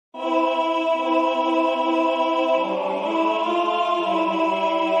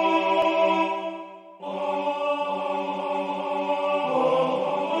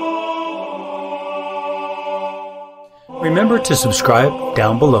remember to subscribe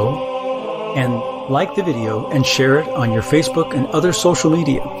down below and like the video and share it on your Facebook and other social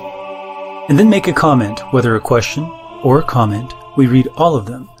media. And then make a comment, whether a question or a comment. We read all of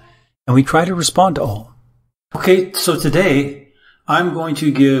them and we try to respond to all. Okay, so today I'm going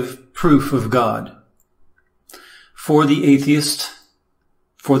to give proof of God for the atheist,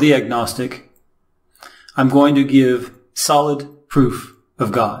 for the agnostic. I'm going to give solid proof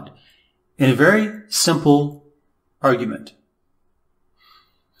of God in a very simple argument.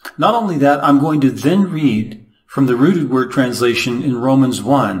 Not only that, I'm going to then read from the Rooted Word translation in Romans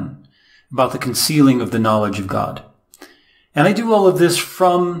 1 about the concealing of the knowledge of God. And I do all of this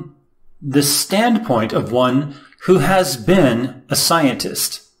from the standpoint of one who has been a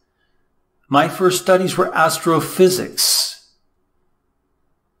scientist. My first studies were astrophysics.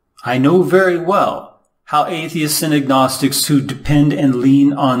 I know very well how atheists and agnostics who depend and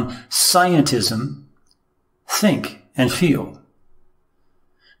lean on scientism think and feel.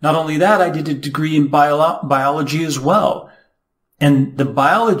 Not only that, I did a degree in biology as well. And the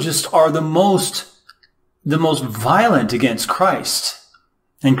biologists are the most violent against Christ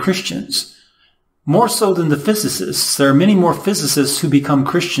and Christians. More so than the physicists. There are many more physicists who become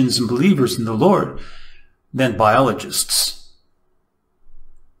Christians and believers in the Lord than biologists.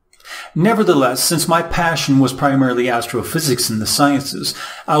 Nevertheless, since my passion was primarily astrophysics and the sciences,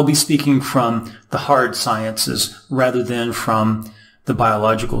 I'll be speaking from the hard sciences rather than from the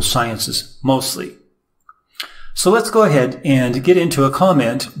biological sciences, mostly. So let's go ahead and get into a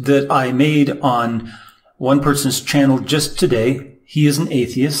comment that I made on one person's channel just today. He is an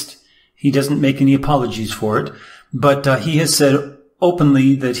atheist. He doesn't make any apologies for it, but he has said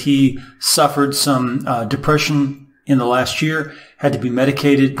openly that he suffered some depression in the last year, had to be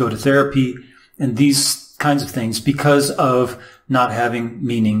medicated, go to therapy, and these kinds of things because of not having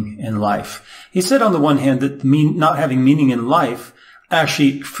meaning in life. He said on the one hand that not having meaning in life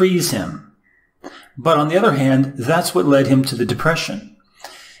actually frees him. But on the other hand, that's what led him to the depression.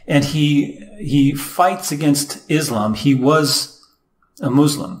 And he fights against Islam. He was a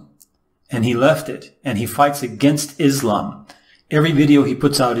Muslim. And he left it, and he fights against Islam. Every video he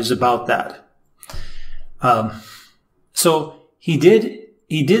puts out is about that. So he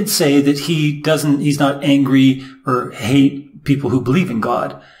did say that he's not angry or hate people who believe in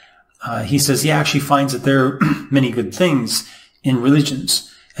God. He says he actually finds that there are many good things in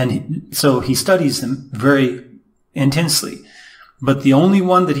religions, and so he studies them very intensely. But the only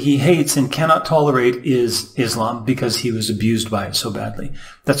one that he hates and cannot tolerate is Islam because he was abused by it so badly.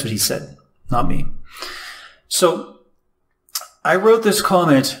 That's what he said. Not me. So I wrote this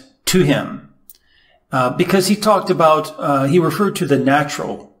comment to him because he talked about, he referred to the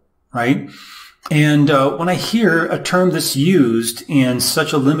natural, right? And when I hear a term that's used in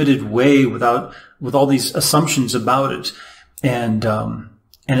such a limited way with all these assumptions about it, and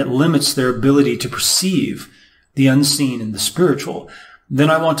it limits their ability to perceive the unseen and the spiritual, then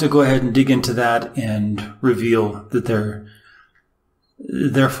I want to go ahead and dig into that and reveal that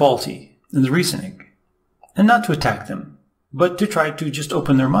they're faulty in the reasoning, and not to attack them, but to try to just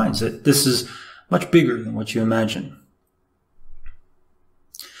open their minds that this is much bigger than what you imagine.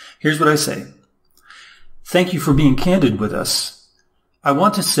 Here's what I say. Thank you for being candid with us. I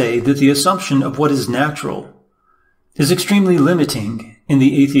want to say that the assumption of what is natural is extremely limiting in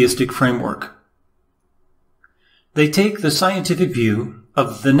the atheistic framework. They take the scientific view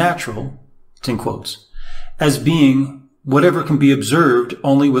of the natural, it's in quotes, as being whatever can be observed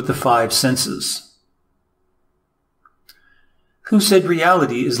only with the five senses. Who said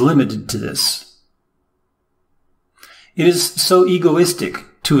reality is limited to this? It is so egoistic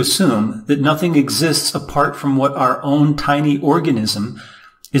to assume that nothing exists apart from what our own tiny organism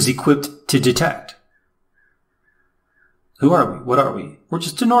is equipped to detect. Who are we? What are we? We're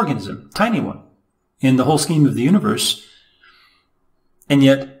just an organism, tiny one, in the whole scheme of the universe. And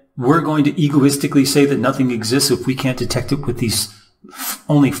yet, we're going to egoistically say that nothing exists if we can't detect it with these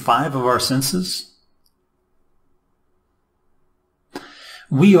only five of our senses?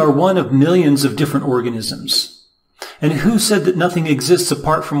 We are one of millions of different organisms. And who said that nothing exists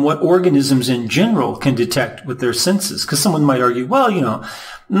apart from what organisms in general can detect with their senses? Because someone might argue, well,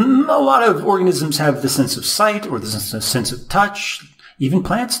 a lot of organisms have the sense of sight or the sense of touch. Even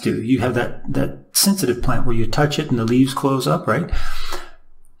plants do. You have that sensitive plant where you touch it and the leaves close up, right?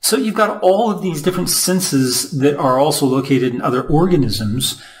 So you've got all of these different senses that are also located in other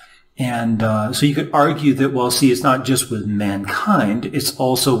organisms. And so you could argue that, well, see, it's not just with mankind, it's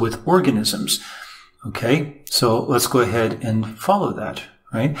also with organisms. Okay, so let's go ahead and follow that,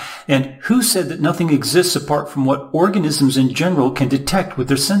 right? And who said that nothing exists apart from what organisms in general can detect with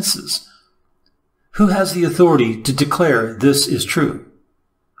their senses? Who has the authority to declare this is true?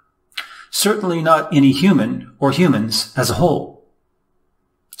 Certainly not any human or humans as a whole,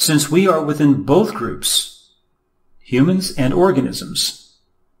 since we are within both groups, humans and organisms.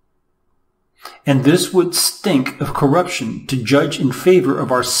 And this would stink of corruption to judge in favor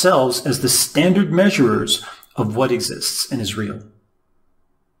of ourselves as the standard measurers of what exists and is real.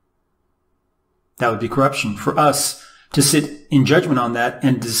 That would be corruption for us to sit in judgment on that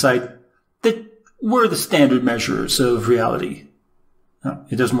and decide that we're the standard measurers of reality. No,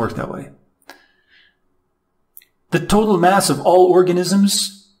 it doesn't work that way. The total mass of all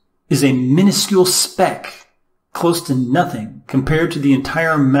organisms is a minuscule speck, close to nothing compared to the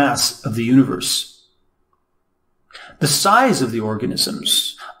entire mass of the universe. The size of the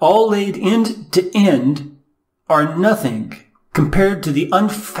organisms, all laid end to end, are nothing compared to the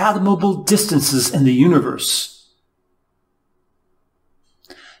unfathomable distances in the universe.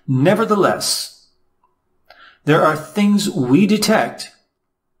 Nevertheless, there are things we detect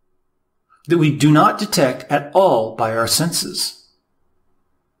that we do not detect at all by our senses.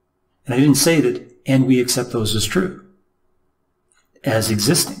 And I didn't say that, and we accept those as true, as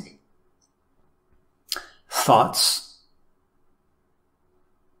existing. Thoughts,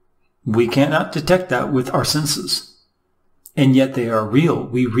 we cannot detect that with our senses. And yet they are real.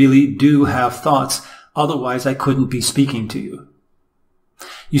 We really do have thoughts. Otherwise, I couldn't be speaking to you.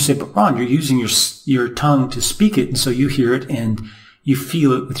 You say, but Ron, you're using your tongue to speak it, and so you hear it and you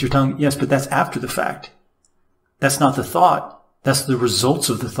feel it with your tongue. Yes, but that's after the fact. That's not the thought. That's the results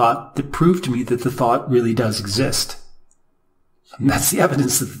of the thought that prove to me that the thought really does exist. And that's the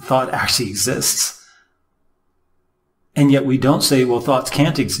evidence that the thought actually exists. And yet we don't say, well, thoughts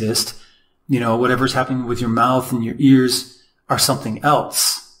can't exist. You know, whatever's happening with your mouth and your ears are something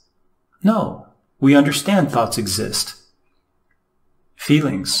else. No, we understand thoughts exist.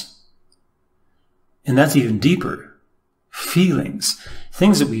 Feelings. And that's even deeper. Feelings.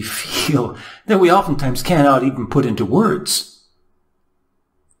 Things that we feel that we oftentimes cannot even put into words.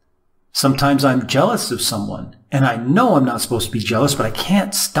 Sometimes I'm jealous of someone, and I know I'm not supposed to be jealous, but I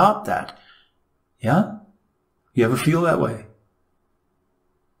can't stop that. Yeah? You ever feel that way?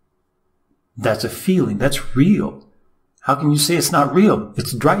 That's a feeling. That's real. How can you say it's not real?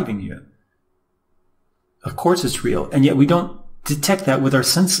 It's driving you. Of course it's real, and yet we don't detect that with our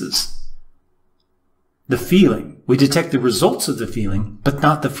senses. The feeling. We detect the results of the feeling, but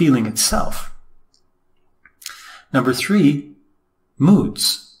not the feeling itself. Number 3,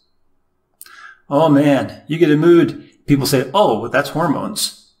 moods. Oh man, you get a mood. People say, oh, well, that's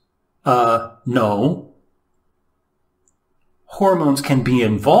hormones. No. Hormones can be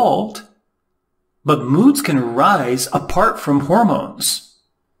involved, but moods can arise apart from hormones.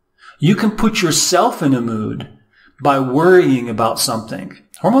 You can put yourself in a mood by worrying about something.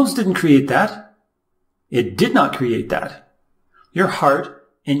 Hormones didn't create that. It did not create that. Your heart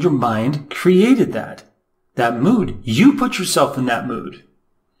and your mind created that mood. You put yourself in that mood.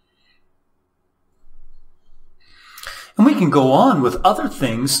 And we can go on with other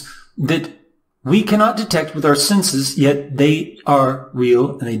things that we cannot detect with our senses, yet they are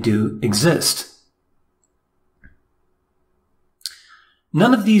real and they do exist.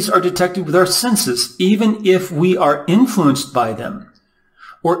 None of these are detected with our senses, even if we are influenced by them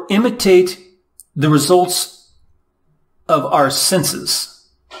or imitate the results of our senses.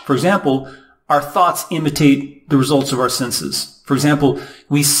 For example, our thoughts imitate the results of our senses. For example,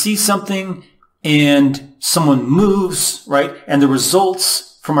 we see something and someone moves, right? And the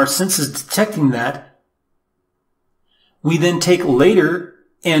results from our senses detecting that, we then take later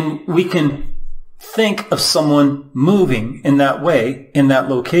and we can think of someone moving in that way, in that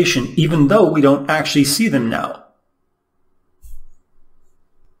location, even though we don't actually see them now.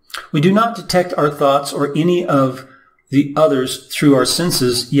 We do not detect our thoughts or any of the others through our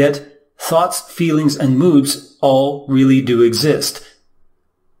senses, yet thoughts, feelings, and moods all really do exist.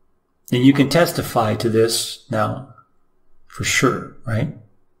 And you can testify to this now, for sure, right?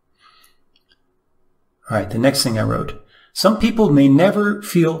 All right, the next thing I wrote. Some people may never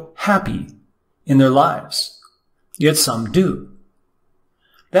feel happy in their lives, yet some do.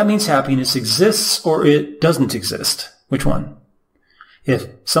 That means happiness exists or it doesn't exist. Which one? If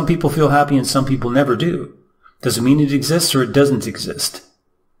some people feel happy and some people never do, does it mean it exists or it doesn't exist?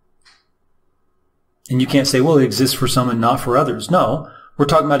 And you can't say, well, it exists for some and not for others. No, we're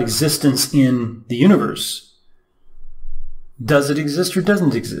talking about existence in the universe. Does it exist or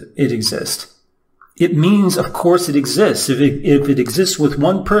doesn't it exist? It means, of course, it exists. If it exists with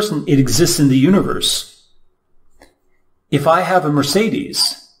one person, it exists in the universe. If I have a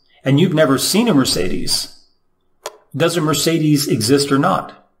Mercedes and you've never seen a Mercedes, does a Mercedes exist or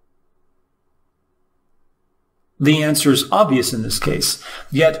not? The answer is obvious in this case.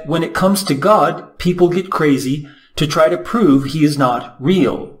 Yet when it comes to God, people get crazy to try to prove he is not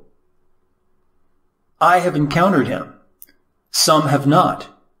real. I have encountered him. Some have not.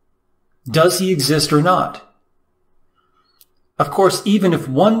 Does he exist or not? Of course, even if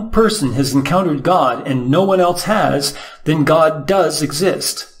one person has encountered God and no one else has, then God does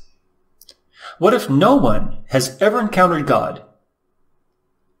exist. What if no one has ever encountered God?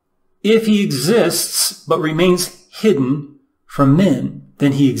 If he exists but remains hidden from men,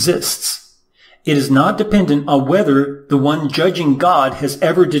 then he exists. It is not dependent on whether the one judging God has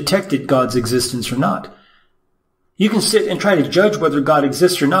ever detected God's existence or not. You can sit and try to judge whether God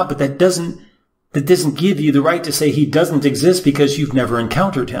exists or not, but that doesn't give you the right to say he doesn't exist because you've never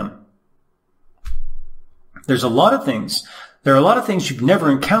encountered him. There are a lot of things you've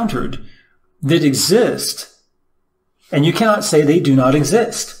never encountered that exist, and you cannot say they do not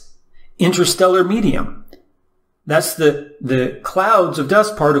exist. Interstellar medium. That's the clouds of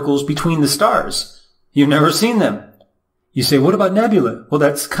dust particles between the stars. You've never seen them. You say, what about nebula? Well,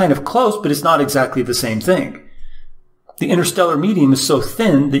 that's kind of close, but it's not exactly the same thing. The interstellar medium is so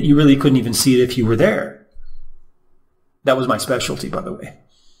thin that you really couldn't even see it if you were there. That was my specialty, by the way.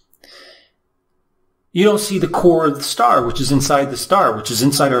 You don't see the core of the star, which is inside the star, which is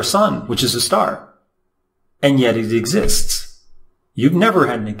inside our sun, which is a star. And yet it exists. You've never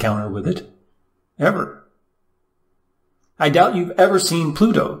had an encounter with it. Ever. I doubt you've ever seen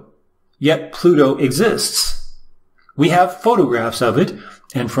Pluto. Yet Pluto exists. We have photographs of it,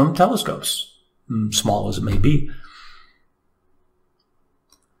 and from telescopes, small as it may be.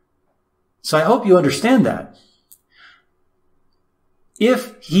 So I hope you understand that.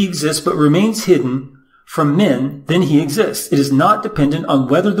 If he exists but remains hidden from men, then he exists. It is not dependent on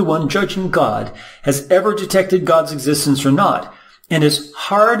whether the one judging God has ever detected God's existence or not. And as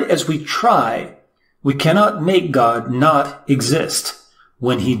hard as we try, we cannot make God not exist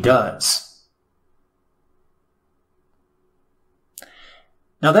when he does.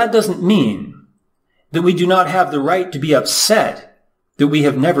 Now that doesn't mean that we do not have the right to be upset that we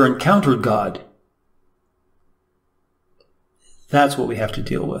have never encountered God. That's what we have to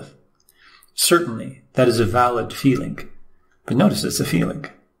deal with. Certainly, that is a valid feeling. But notice it's a feeling.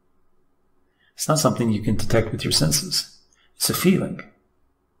 It's not something you can detect with your senses. It's a feeling.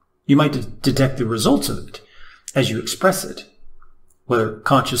 You might detect the results of it as you express it, whether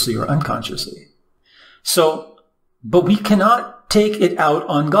consciously or unconsciously. But we cannot take it out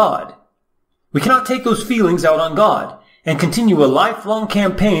on God. We cannot take those feelings out on God and continue a lifelong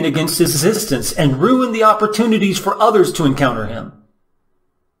campaign against his existence and ruin the opportunities for others to encounter him.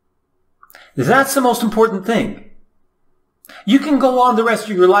 That's the most important thing. You can go on the rest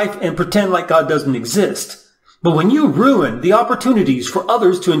of your life and pretend like God doesn't exist. But when you ruin the opportunities for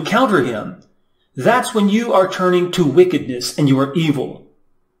others to encounter him, that's when you are turning to wickedness and you are evil.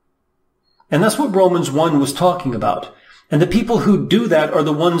 And that's what Romans 1 was talking about. And the people who do that are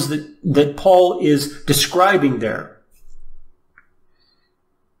the ones that Paul is describing there.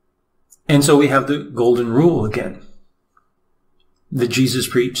 And so we have the golden rule again that Jesus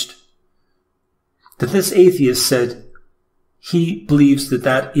preached. That this atheist said he believes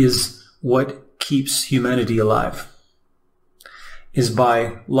that is what keeps humanity alive, is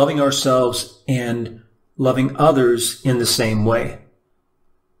by loving ourselves and loving others in the same way.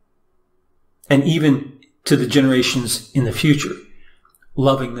 And even to the generations in the future,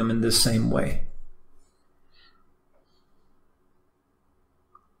 loving them in this same way.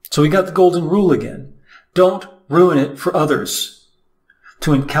 So we got the golden rule again. Don't ruin it for others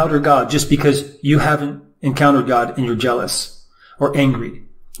to encounter God just because you haven't encountered God and you're jealous or angry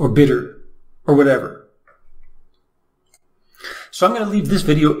or bitter or whatever. So I'm going to leave this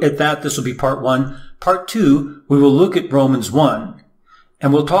video at that. This will be part 1. Part 2, we will look at Romans 1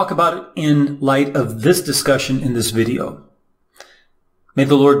 and we'll talk about it in light of this discussion in this video. May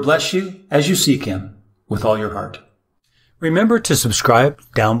the Lord bless you as you seek him with all your heart. Remember to subscribe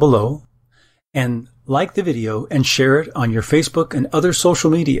down below and like the video and share it on your Facebook and other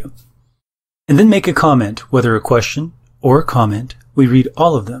social media. And then make a comment, whether a question or a comment. We read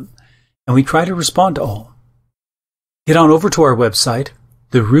all of them and we try to respond to all. Get on over to our website,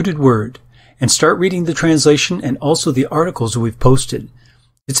 The Rooted Word, and start reading the translation and also the articles that we've posted.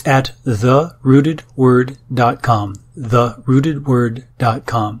 It's at therootedword.com,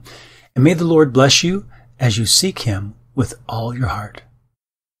 therootedword.com. And may the Lord bless you as you seek him with all your heart.